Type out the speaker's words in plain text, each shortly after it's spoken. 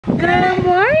Good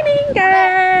morning,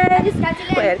 guys.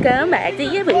 Welcome back to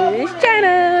your Bush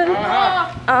channel.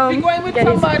 Going with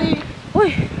somebody. I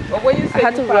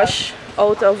had to rush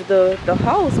out of the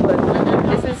house, but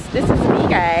this is me,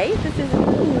 guys. This is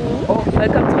me.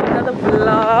 Welcome to another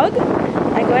vlog.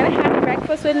 I'm going to have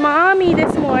breakfast with mommy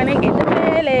this morning in the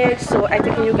village, so I'm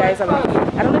taking you guys along.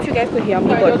 I don't know if you guys could hear me,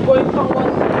 but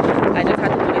I just had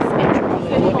to do this intro on the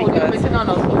road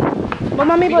because. But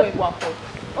mommy, but.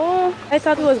 Oh, I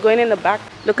thought we was going in the back.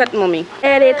 Look at mommy.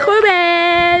 Elle est trop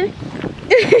belle.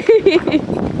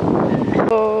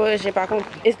 Oh, j'ai pas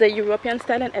compris. It's the European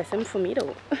style and SM for me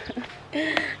though.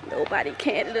 Nobody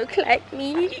can look like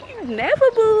me.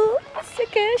 Never boo.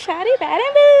 Sick and shoddy, bad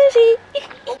and bougie.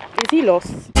 Is he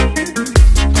lost?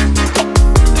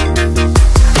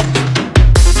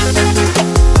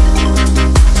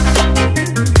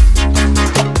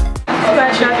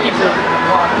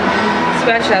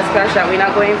 Scratch that. We're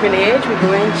not going village, we're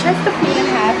going Chesterfield and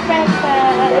have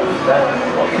breakfast.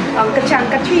 Uncle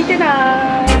Chanka treating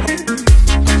us.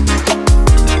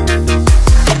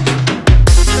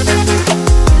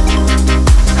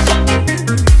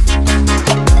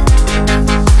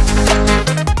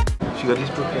 She got this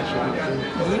professional.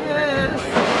 Yes.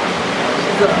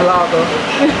 She's a vlogger.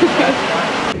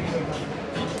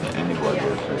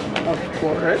 Of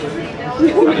course.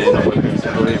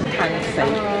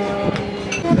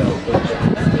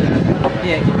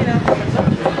 Yeah, give me that.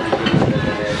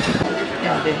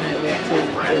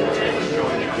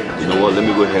 You know what? Let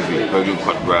me go heavy. I can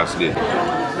cut grass there.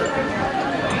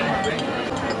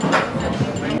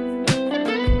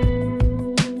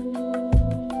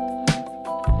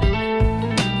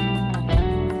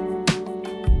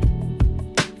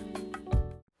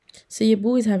 So your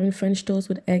boo is having French toast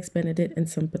with eggs Benedict and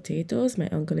some potatoes. My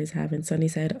uncle is having sunny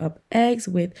side up eggs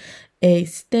with a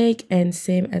steak, and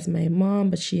same as my mom,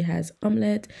 but she has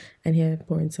omelette and here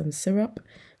pouring some syrup.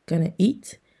 Gonna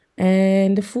eat,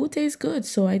 and the food tastes good,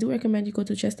 so I do recommend you go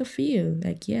to Chesterfield.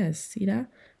 Like, yes, see that?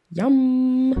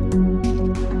 Yum.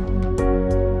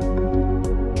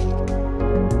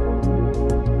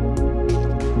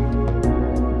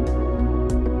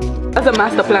 That's a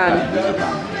master plan.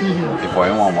 If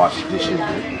I want to wash dishes, I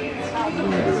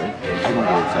don't go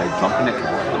outside, jump in the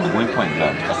car, I'm going point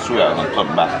blank. I swear I'm gonna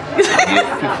come back. I give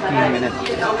 15 minutes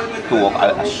to walk. I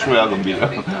swear I'm gonna be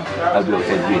I'll be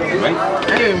outside waiting, right?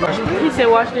 He said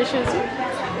wash dishes.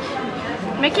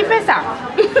 Make your face out.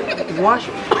 Wash.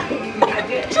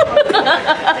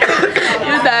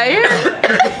 You dying?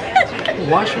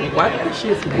 Wash what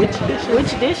dishes? Which dishes?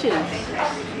 Which dishes?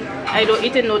 I don't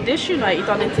eat in no dish, you know, I eat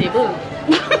on the table.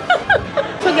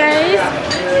 So guys,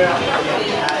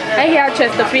 I hear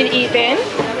Chesterfield eating,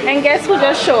 and guess who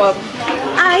just showed up?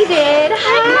 I did.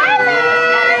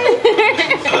 Hi.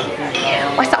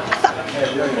 What's up? What's up?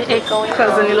 Hey,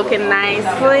 cousin, you looking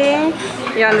nicely.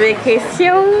 You're on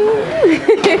vacation.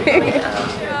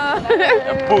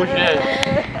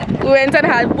 We went and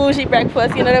had bougie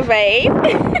breakfast, you know the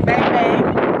vibe. Bang.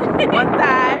 One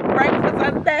time, breakfast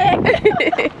on deck.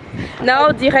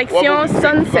 Now, direction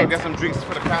sunset. Get some drinks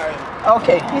for the car.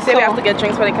 Okay. He said we have to get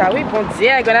drinks for the car. We both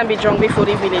are gonna be drunk before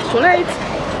the village tonight.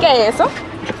 Okay, so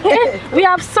we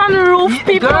have sunroof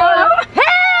people.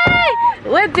 Hey!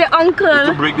 Where's the uncle?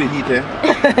 To break the heat, eh?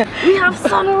 We have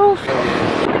sunroof.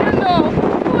 Who you know?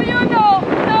 Who you know?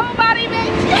 Nobody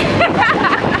makes it.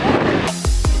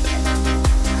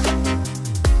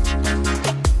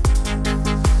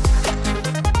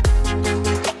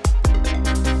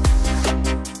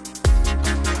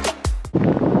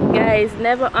 Guys,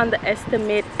 never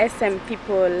underestimate SM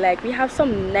people. Like, we have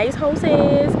some nice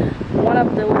houses. One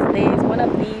of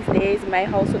these days my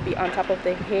house will be on top of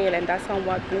the hill, and that's on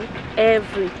what do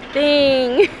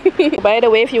everything. By the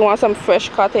way, if you want some fresh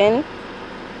cotton,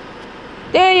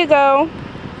 there you go.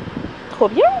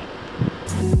 Trop bien.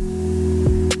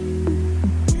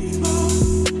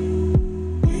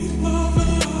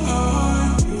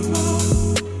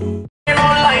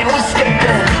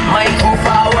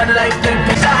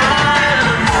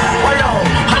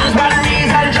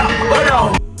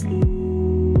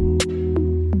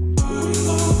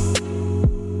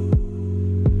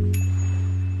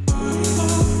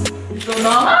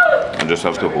 I just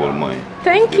have to hold mine.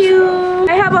 Thank you.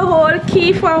 I have a whole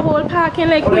key for a whole parking,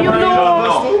 like, who you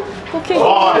know? Okay.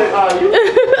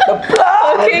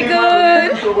 Okay,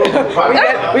 good.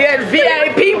 We had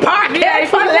VIP parking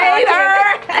for later.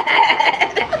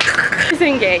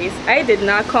 Listen guys, I did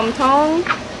not come town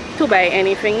to buy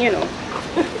anything, you know.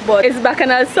 But it's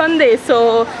Bacchanal Sunday,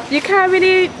 so you can't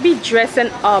really be dressing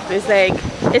up. It's like,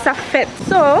 it's a fit.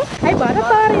 So I bought a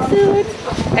bodysuit.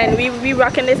 And we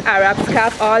rocking this Arab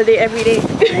scarf all day, every day.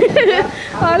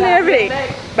 All day, every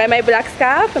day. By my black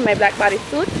scarf and my black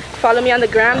bodysuit. Follow me on the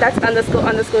gram. That's __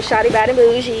 Shawty Bad and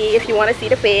Bougie if you want to see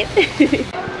the fit.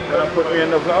 Gonna put me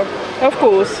in the vlog? Of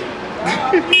course.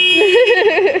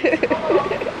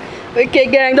 Okay,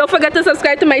 gang. Don't forget to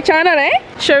subscribe to my channel, eh?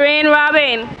 Shireen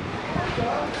Robin.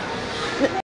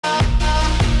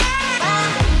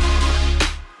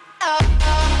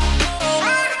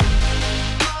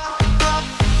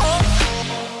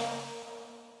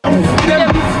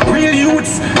 Real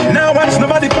youths, now watch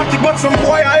nobody pocket, but some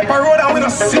boy hype a road and we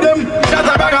don't see them. Shut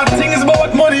up, I got things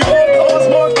about money, about house,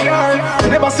 about car.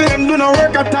 Never see them do no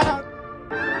work at all.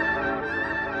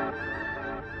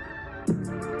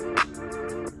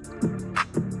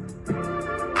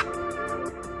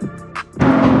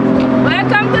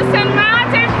 Welcome to St.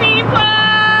 Martin, people!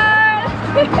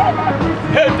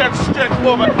 Hit that straight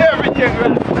over everything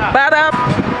right now. Bad up.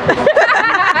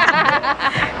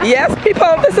 Yes,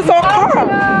 people, this is our car.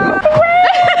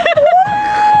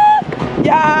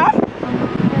 Yeah.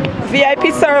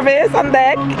 VIP service on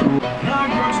deck. Now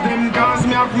watch them cause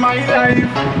me have my life.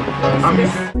 I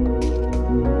miss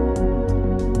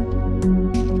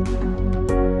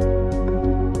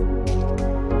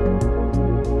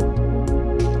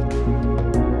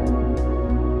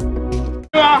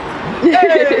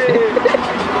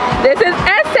This is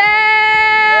SM!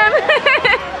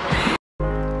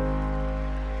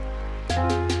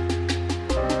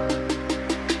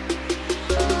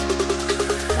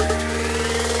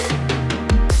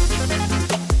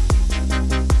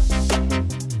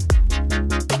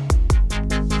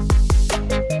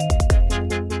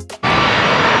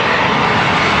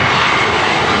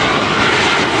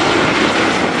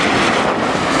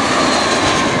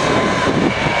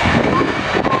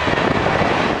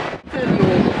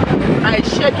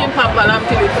 Shaking Pampalam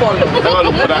till it falls. I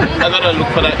gotta look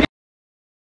for that.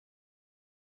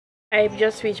 I've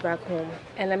just reached back home,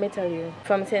 and let me tell you,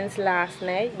 from since last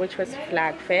night, which was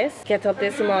Flag Fest, get up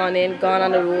this morning, gone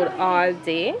on the road all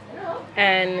day,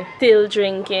 and still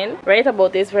drinking. Right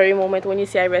about this very moment, when you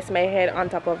see I rest my head on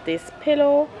top of this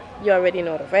pillow, you already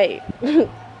know the vibe.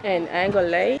 And I ain't gonna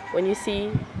lie, when you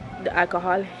see the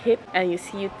alcohol hit and you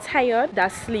see you tired,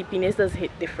 that sleepiness does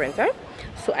hit different, right?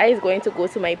 So I is going to go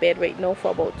to my bed right now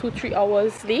for about 2-3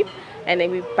 hours sleep, and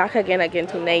then we back again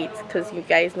tonight, because you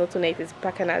guys know tonight is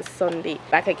back on Sunday,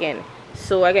 back again.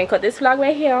 So I'm gonna cut this vlog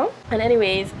right here. And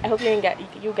anyways, I hope you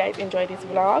guys enjoyed this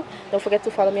vlog. Don't forget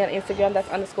to follow me on Instagram. That's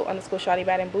 __ Shawty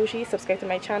Bad and Bougie. Subscribe to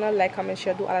my channel, like, comment,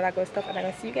 share, do all of that good stuff, and I'm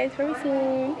gonna see you guys very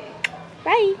soon.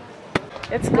 Bye.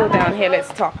 Let's go down here. Let's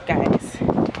talk, guys.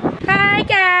 Hi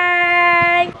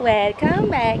guys, welcome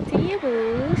back to your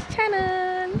boo's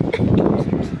channel.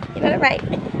 You know that, right?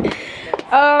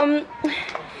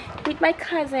 With my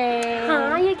cousin.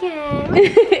 Hi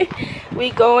again. We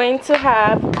going to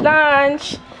have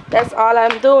lunch. That's all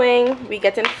I'm doing. We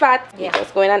getting fat. Yeah. We're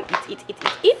just going and eat.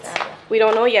 We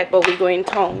don't know yet, but we're going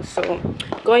town. So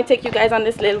going to take you guys on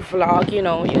this little vlog. You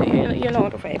know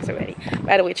the vibes already.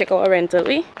 By the way, check out our rental.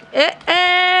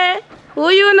 Who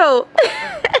you know?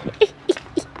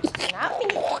 Not me.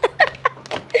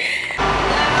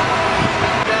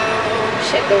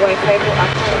 Check the Wi-Fi go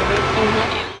actually.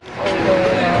 Oh no.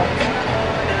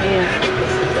 Yeah.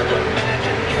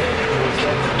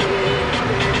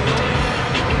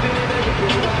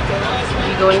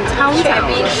 We going town.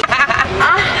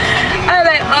 I'm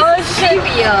like, oh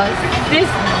serious.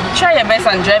 This, try your best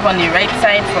and drive on the right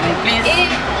side for me, please.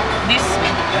 This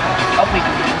up we go.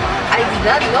 I did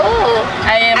not know.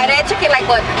 I didn't check it like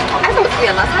what? I supposed to be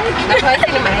on that side. That's why I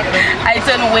in my head. I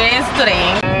turned ways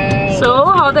today. So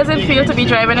how does it feel to be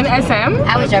driving in SM?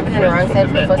 I was driving on the wrong side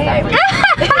for the first time.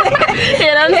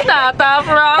 You don't start off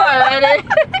wrong already.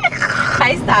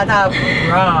 I start off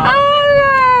wrong.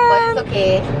 But it's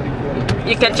okay.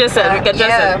 You catch yourself, you catch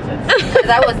yourself. Because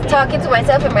I was talking to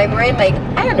myself in my brain like,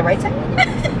 I'm on the right side.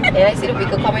 And I see the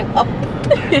vehicle coming up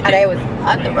and I was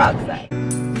on the wrong side.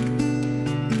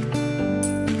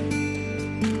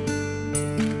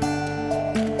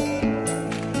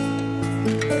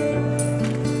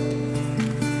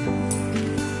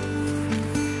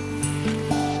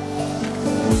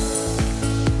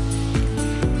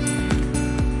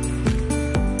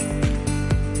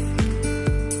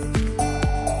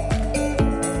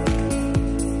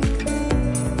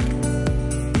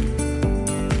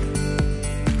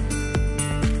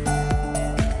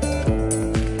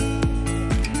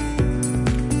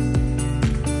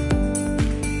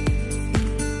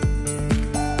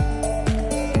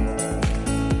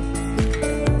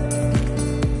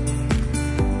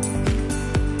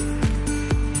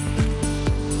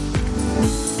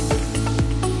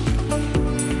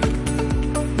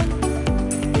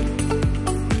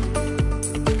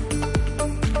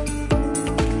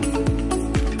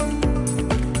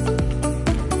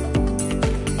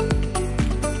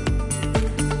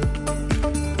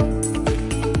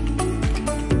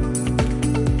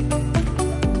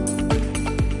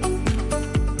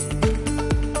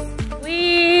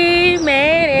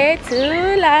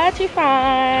 Loterie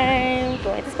Farm.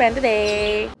 Going to spend the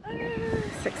day.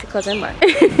 Sexy cousin man.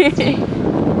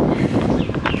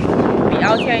 We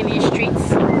out here in these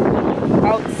streets.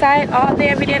 Outside all day,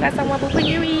 every day. That's how we're moving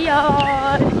your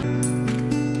yard.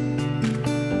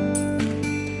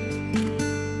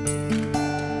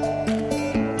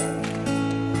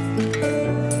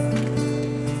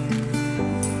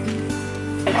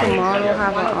 Tomorrow we'll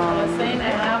have a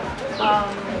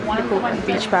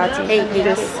beach party. Hey,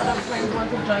 this.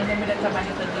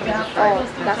 Oh,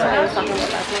 that's what I was talking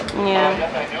about.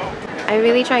 Yeah. I'm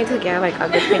really trying to get like a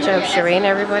good picture of Sheree and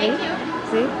everybody.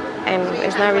 See? And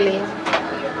it's not really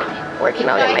working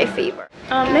out in my favor.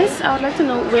 Miss, I would like to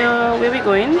know where we're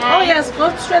going. Oh yes,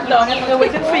 go straight down. We're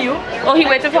waiting for you. Oh, he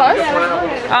waited for us?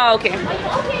 Oh, okay.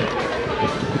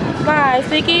 Bye,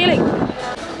 Sticky.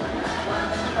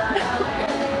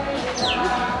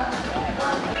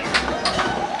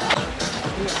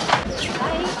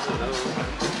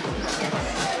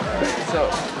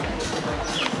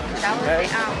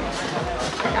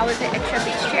 That was the extra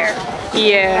beach chair.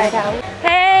 Yeah.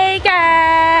 Hey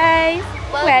guys!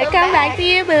 Welcome back to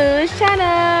your Boosh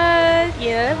channel.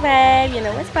 You know the vibe, you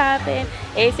know what's poppin'.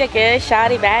 It's your good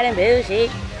shawty bad and bougie.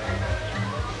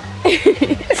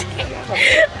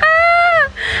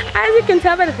 As you can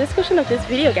tell by the description of this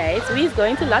video, guys, we're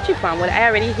going to Loterie Farm. Well, I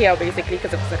already here basically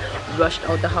because it was rushed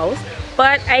out the house.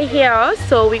 But I here,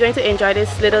 so we're going to enjoy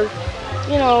this little,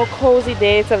 you know, cozy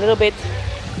day. It's a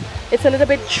little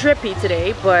bit drippy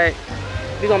today, but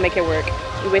we're gonna make it work.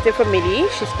 We waited for Millie.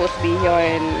 She's supposed to be here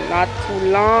in not too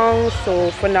long, so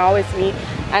for now it's me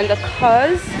and the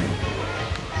cuz.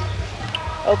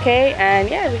 Okay, and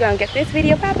yeah, we're gonna get this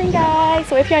video popping, guys.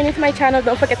 So if you're new to my channel,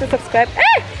 don't forget to subscribe.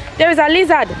 Hey, there is a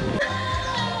lizard.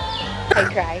 I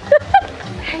cried.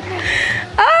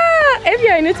 If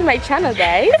you're new to my channel,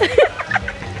 guys,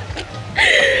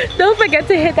 don't forget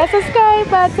to hit that subscribe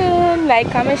button,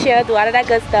 like, comment, share, do all of that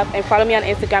good stuff, and follow me on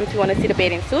Instagram if you want to see the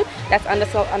bathing suit. That's _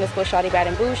 shawty bad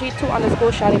and bougie, 2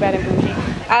 _ shawty bad and bougie.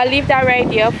 I'll leave that right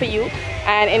there for you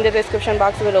and in the description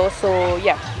box below. So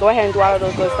yeah, go ahead and do all of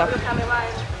those good stuff.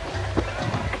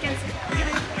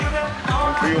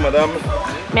 For you, madam.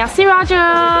 Merci,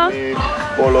 Roger.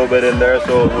 Polo bed in there,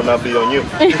 so it will not be on you.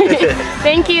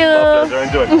 Thank you.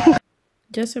 Enjoy.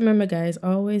 Just remember, guys,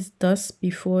 always dust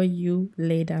before you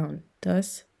lay down.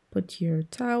 Dust, put your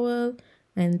towel,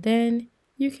 and then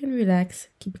you can relax.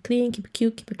 Keep it clean, keep it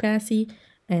cute, keep it classy,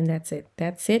 and that's it.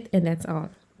 That's it, and that's all.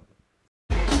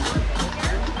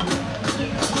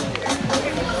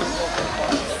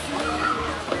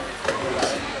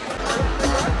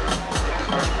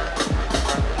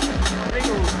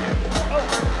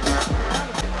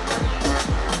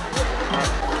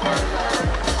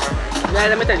 Now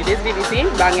let me tell you, this BBC,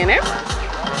 banging it.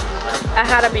 I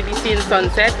had a BBC in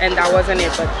Sunset and that wasn't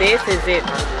it, but this is it.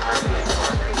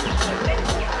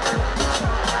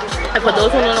 And for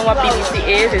those who don't know what BBC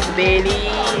is, it's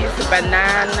Bailey's,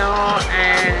 banana,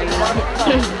 and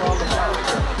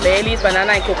Bailey's,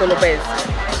 banana, and Coco Lopez.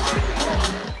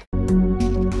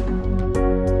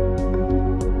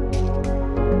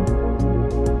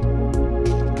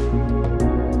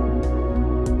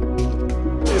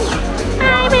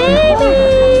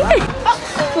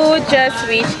 Food just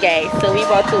reached, guys, so we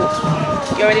bought 2.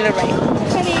 You already know, right?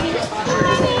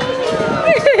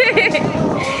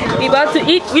 We about to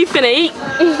eat. We finna eat.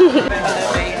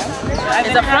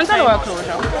 It's a frontal or a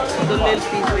closure? The little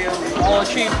piece or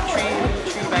tree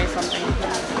by something.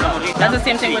 That's the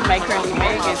same thing with my curly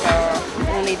wig. It's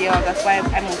only there. That's why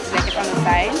I mostly like it on the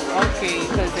side. Okay.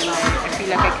 Because then I feel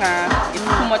like I can't. It's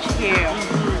too much hair. I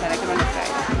like it on the side.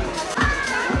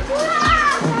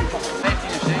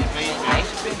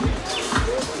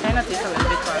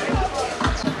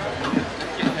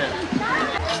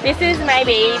 This is my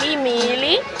baby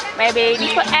Millie, my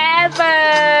baby forever.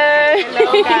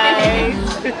 Hello guys.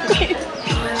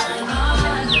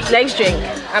 Next drink,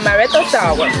 amaretto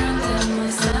sour.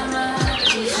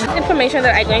 Information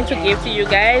that I'm going to give to you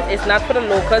guys is not for the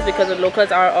locals because the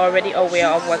locals are already aware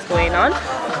of what's going on.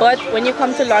 But when you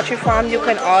come to Loterie Farm, you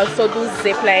can also do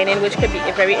zip lining, which could be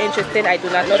very interesting. I do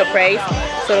not know the price,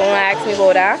 so don't ask me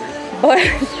about that.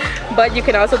 But you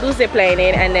can also do zip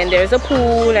lining, and then there's a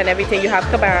pool and everything. You have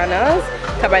cabanitas,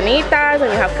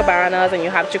 and you have cabanas, and you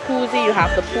have jacuzzi, you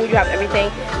have the pool, you have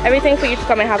everything for you to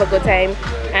come and have a good time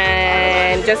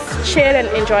and just chill and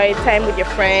enjoy time with your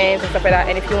friends and stuff like that.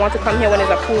 And if you want to come here when there's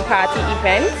a pool party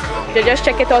event, you just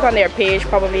check it out on their page,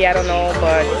 probably, I don't know,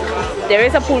 but There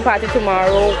is a pool party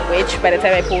tomorrow, which by the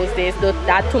time I post this,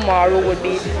 that tomorrow would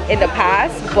be in the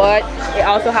past, but they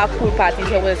also have pool parties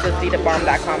here with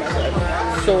visite.farm.com as well,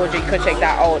 so you could check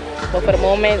that out. But for the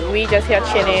moment, we just here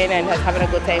chilling and just having a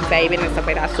good time, vibing and stuff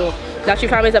like that. So Loterie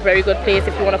Farm is a very good place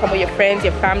if you want to come with your friends,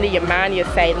 your family, your man, your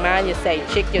side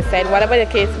chick, your side, whatever the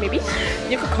case may be.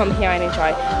 You could come here and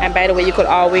enjoy. And by the way, you could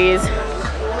always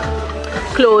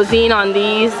close in on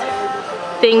these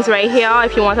things right here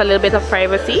if you want a little bit of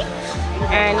privacy,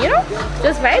 and you know,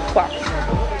 just vibe.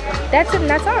 That's it,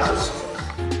 that's all.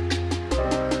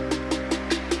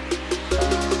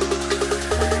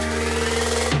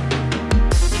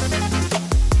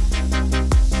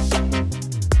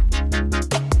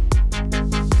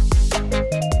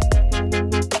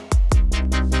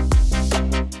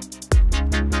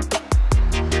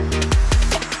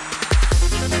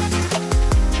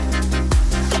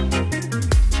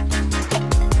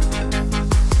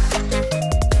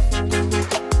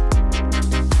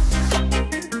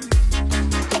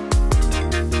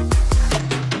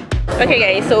 Okay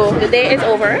guys, so the day is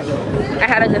over. I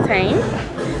had a good time.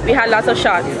 We had lots of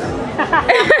shots.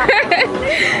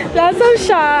 Lots of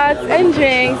shots and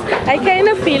drinks. I kind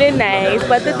of feeling nice,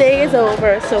 but the day is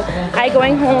over, so I'm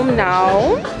going home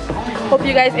now. Hope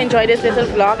you guys enjoy this little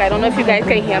vlog. I don't know if you guys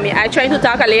can hear me. I try to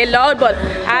talk a little loud, but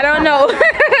I don't know.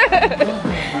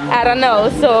 I don't know.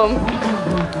 So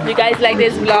if you guys like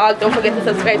this vlog, don't forget to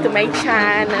subscribe to my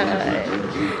channel.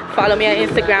 Follow me on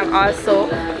Instagram also.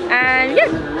 And yeah,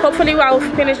 hopefully I'll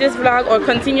finish this vlog or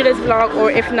continue this vlog,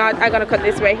 or if not, I'm gonna cut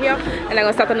this right here and I'm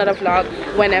gonna start another vlog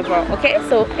whenever. Okay,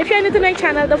 so if you're new to my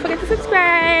channel, don't forget to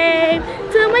subscribe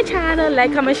to my channel,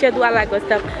 like, comment, share, do all that good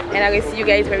stuff, and I will see you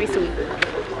guys very soon.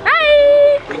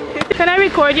 Bye. Can I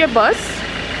record your bus?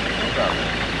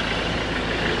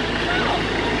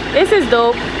 This is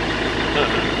dope.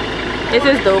 This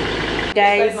is dope,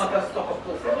 guys.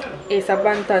 It's a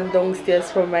bantan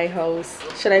downstairs from my house.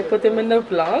 Should I put him in the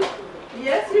vlog?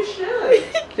 Yes, you should.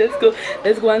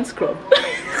 Let's go and scrub.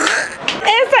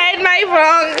 Inside my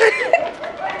vlog.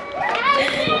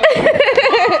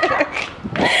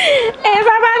 It's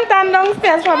a bantan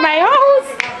downstairs from my house.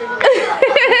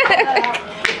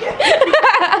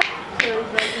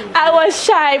 I was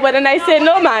shy, but then I said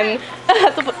no man. I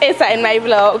have to put Asa in my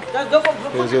vlog.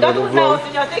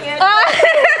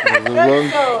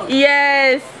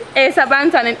 Yes, Asa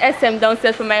Bantan and SM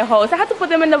downstairs from my house. I have to put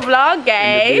them in the vlog,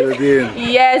 guys.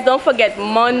 Yes, don't forget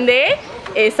Monday.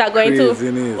 Asa going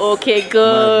to. Okay,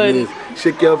 good.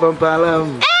 Shake your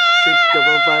pampalam. Shake your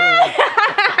pampalam.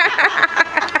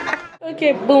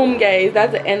 Okay, boom, guys.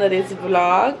 That's the end of this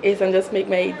vlog. Asa just make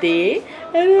my day.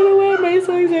 I don't know why I'm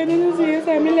so excited to see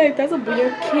Asa. I mean, like, that's a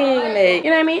bouyon king, like, you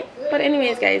know what I mean? But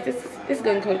anyways, guys, this is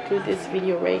going to conclude this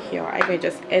video right here. I'm going to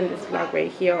just end this vlog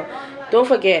right here. Don't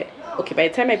forget, okay, by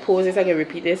the time I post this, I'm going to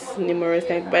repeat this numerous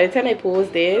times. By the time I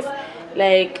post this,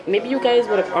 like, maybe you guys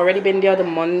would have already been there the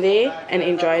Monday and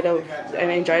enjoyed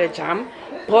the jam.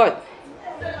 But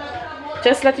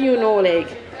just letting you know, like,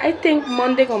 I think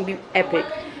Monday gonna be epic.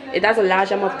 It does a large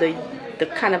jam of the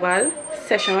carnival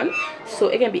session, so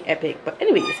it can be epic. But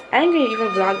anyways, I ain't gonna even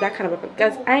vlog that kind of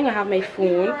because I ain't gonna have my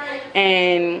phone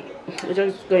and we're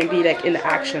just going to be like in the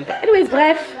action. But anyways,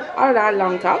 bref, all that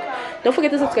long talk, don't forget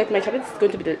to subscribe to my channel. This is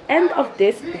going to be the end of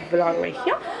this vlog right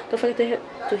here. Don't forget to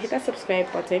hit that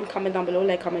subscribe button, comment down below,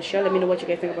 like, comment, share. Let me know what you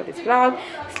guys think about this vlog.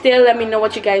 Still, let me know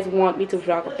what you guys want me to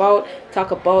vlog about,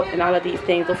 talk about, and all of these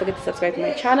things. Don't forget to subscribe to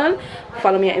my channel.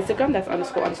 Follow me on Instagram. That's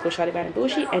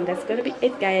 __shawty_bushy. And that's gonna be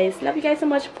it, guys. Love you guys so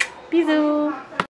much. Peace.